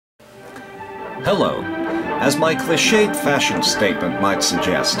Hello. As my cliched fashion statement might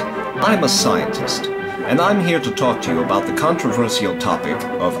suggest, I'm a scientist, and I'm here to talk to you about the controversial topic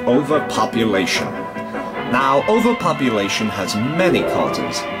of overpopulation. Now, overpopulation has many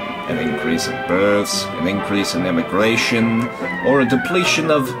causes: an increase in births, an increase in immigration, or a depletion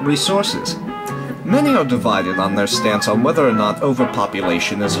of resources. Many are divided on their stance on whether or not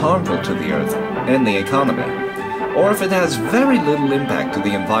overpopulation is harmful to the earth and the economy, or if it has very little impact to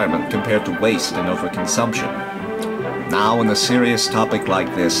the environment compared to waste and overconsumption. Now, in a serious topic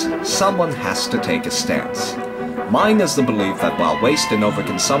like this, someone has to take a stance. Mine is the belief that while waste and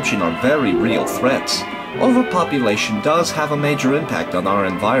overconsumption are very real threats, overpopulation does have a major impact on our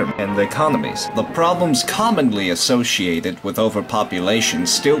environment and economies. The problems commonly associated with overpopulation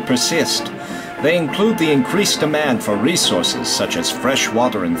still persist. They include the increased demand for resources such as fresh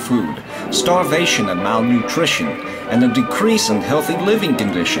water and food, starvation and malnutrition, and a decrease in healthy living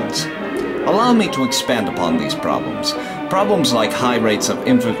conditions. Allow me to expand upon these problems. Problems like high rates of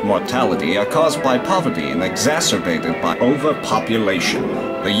infant mortality are caused by poverty and exacerbated by overpopulation.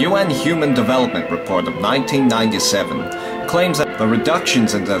 The UN Human Development Report of 1997 claims that the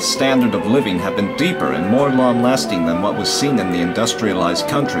reductions in the standard of living have been deeper and more long-lasting than what was seen in the industrialized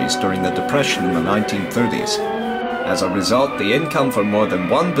countries during the Depression in the 1930s. As a result, the income for more than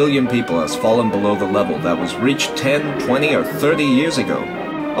 1 billion people has fallen below the level that was reached 10, 20, or 30 years ago.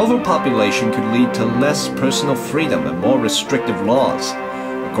 Overpopulation could lead to less personal freedom and more restrictive laws.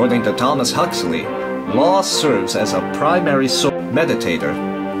 According to Thomas Huxley, law serves as a primary mediator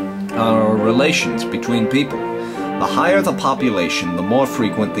of relations between people. The higher the population, the more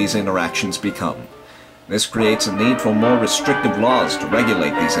frequent these interactions become. This creates a need for more restrictive laws to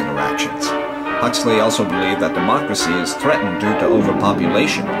regulate these interactions. Huxley also believed that democracy is threatened due to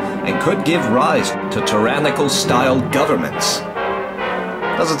overpopulation and could give rise to tyrannical-style governments.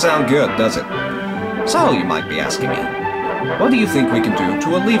 Doesn't sound good, does it? So, you might be asking me, what do you think we can do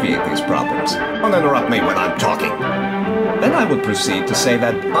to alleviate these problems? Don't interrupt me when I'm talking. Then I would proceed to say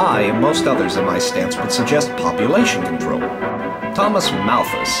that I and most others in my stance would suggest population control. Thomas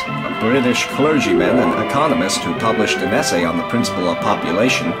Malthus, a British clergyman and economist who published an essay on the principle of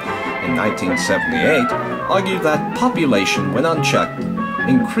population in 1978, argued that population, when unchecked,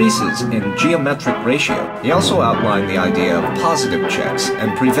 increases in geometric ratio. He also outlined the idea of positive checks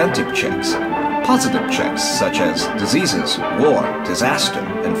and preventive checks. Positive checks such as diseases, war, disaster,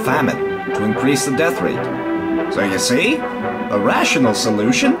 and famine to increase the death rate. So you see, the rational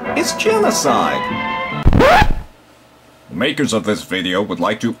solution is genocide. The makers of this video would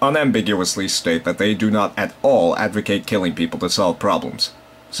like to unambiguously state that they do not at all advocate killing people to solve problems.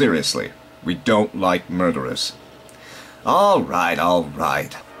 Seriously, we don't like murderers.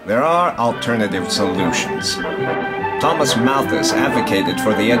 Alright. There are alternative solutions. Thomas Malthus advocated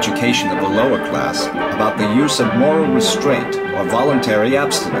for the education of the lower class about the use of moral restraint or voluntary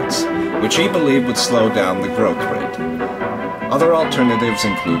abstinence, which he believed would slow down the growth rate. Other alternatives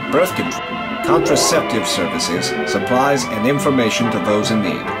include birth control, contraceptive services, supplies and information to those in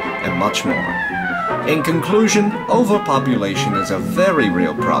need, and much more. In conclusion, overpopulation is a very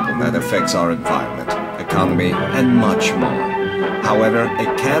real problem that affects our environment, economy, and much more. However,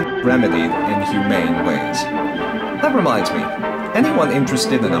 it can be remedied in humane ways. That reminds me, anyone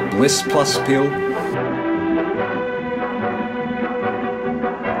interested in a Bliss Plus pill?